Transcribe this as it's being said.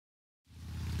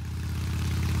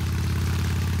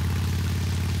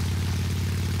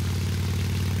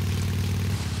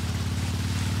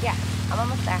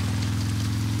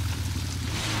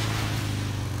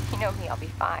know me, I'll be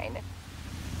fine.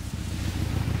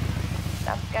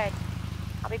 Sounds good.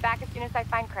 I'll be back as soon as I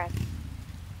find Chris.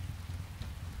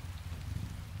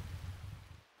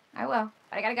 I will,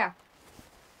 but I gotta go.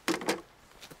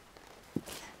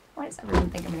 Why does everyone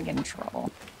think I'm gonna get in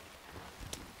trouble?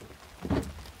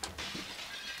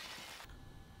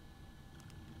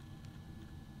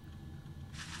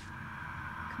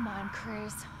 Come on,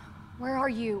 Chris. Where are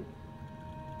you?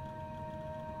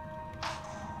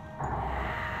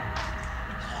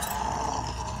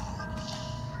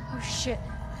 Oh shit.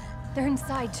 They're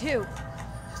inside too.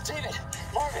 David!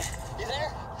 Marvin! You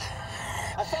there?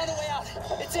 I found a way out!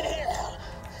 It's in here!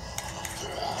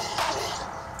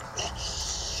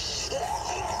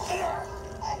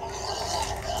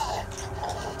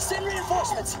 Send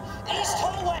reinforcements! East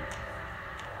hallway!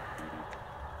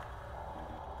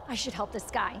 I should help this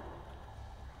guy.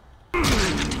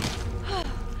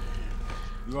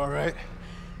 You all right?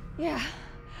 Yeah.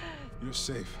 You're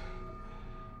safe.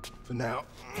 For now.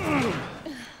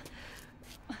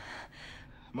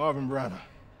 Marvin Browner.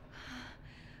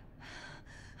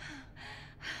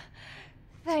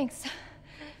 Thanks.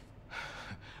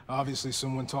 Obviously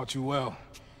someone taught you well.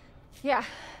 Yeah.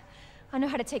 I know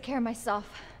how to take care of myself.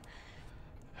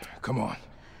 Come on.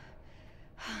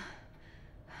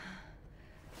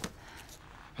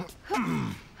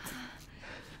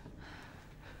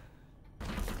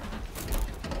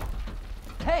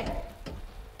 Hey!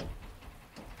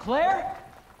 Claire?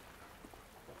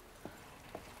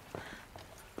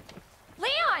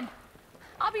 Leon!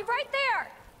 I'll be right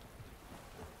there!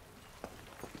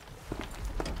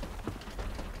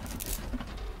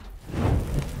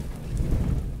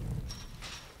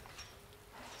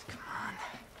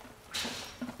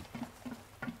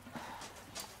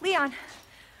 Leon,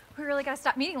 we really gotta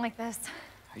stop meeting like this.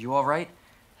 Are you all right?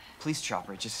 Police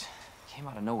chopper, it just came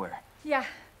out of nowhere. Yeah,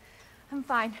 I'm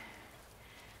fine.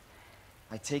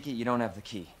 I take it you don't have the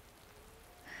key.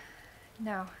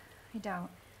 No, I don't.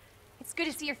 It's good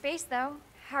to see your face, though.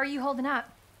 How are you holding up?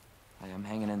 I am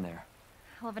hanging in there.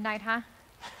 Hell of a night, huh?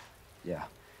 Yeah.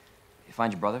 You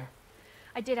find your brother?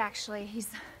 I did, actually. He's...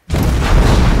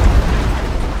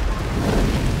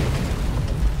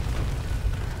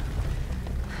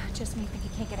 Just when you think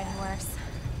it can't get any worse.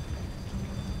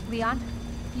 Leon,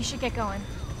 you should get going.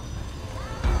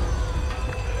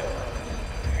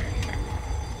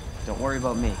 Don't worry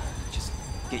about me. Just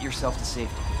get yourself to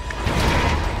safety.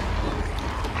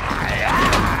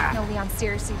 No, Leon,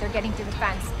 seriously, they're getting through the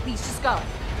fence. Please, just go.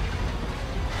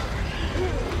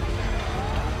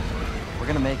 We're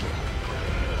gonna make it.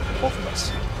 Both of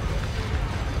us.